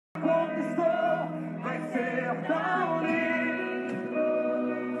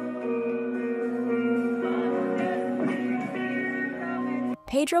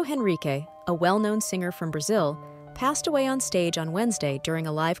Pedro Henrique, a well-known singer from Brazil, passed away on stage on Wednesday during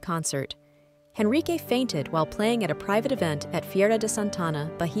a live concert. Henrique fainted while playing at a private event at Fiera de Santana,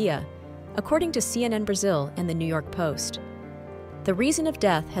 Bahia, according to CNN Brazil and the New York Post. The reason of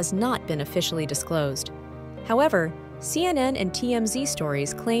death has not been officially disclosed. However, CNN and TMZ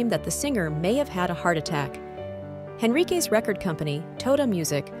stories claim that the singer may have had a heart attack. Henrique's record company, Toda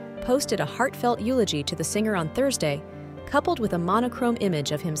Music, posted a heartfelt eulogy to the singer on Thursday, coupled with a monochrome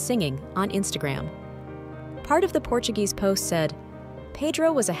image of him singing on Instagram. Part of the Portuguese post said,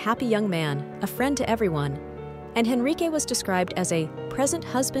 "Pedro was a happy young man, a friend to everyone," and Henrique was described as a present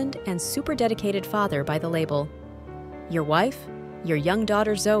husband and super dedicated father by the label. "Your wife, your young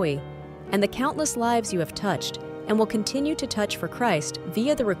daughter Zoe, and the countless lives you have touched and will continue to touch for Christ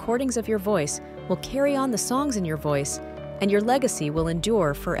via the recordings of your voice will carry on the songs in your voice, and your legacy will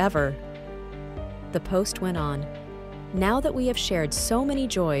endure forever." The post went on, "Now that we have shared so many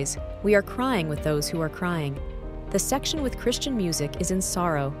joys, we are crying with those who are crying. The section with Christian music is in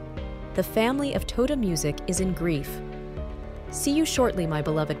sorrow. The family of Toda Music is in grief. See you shortly, my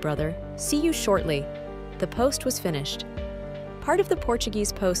beloved brother. See you shortly." The post was finished. Part of the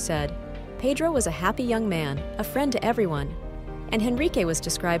Portuguese post said, "Pedro was a happy young man, a friend to everyone," and Henrique was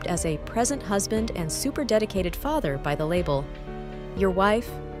described as a present husband and super dedicated father by the label. "Your wife,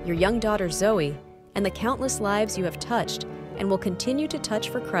 your young daughter Zoe, and the countless lives you have touched and will continue to touch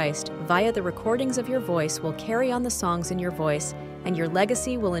for Christ via the recordings of your voice will carry on the songs in your voice, and your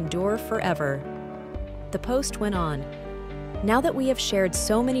legacy will endure forever." The post went on, "Now that we have shared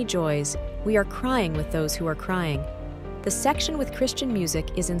so many joys, we are crying with those who are crying. The section with Christian music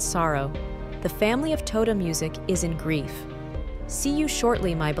is in sorrow. The family of Toda Music is in grief. See you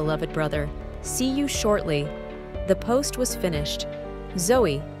shortly, my beloved brother. See you shortly." The post was finished.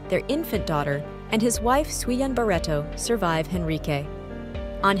 Zoe, their infant daughter, and his wife Suyan Barreto survive Henrique.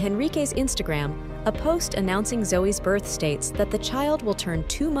 On Henrique's Instagram, a post announcing Zoe's birth states that the child will turn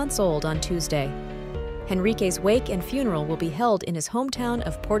 2 months old on Tuesday. Henrique's wake and funeral will be held in his hometown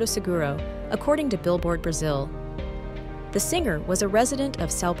of Porto Seguro, according to Billboard Brazil. The singer was a resident of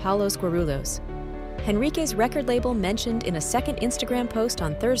São Paulo's Guarulhos. Henrique's record label mentioned in a second Instagram post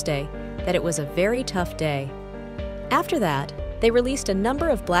on Thursday that it was a very tough day. After that, they released a number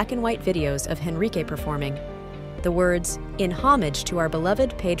of black and white videos of Henrique performing. The words, "In homage to our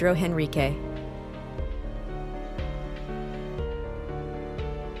beloved Pedro Henrique."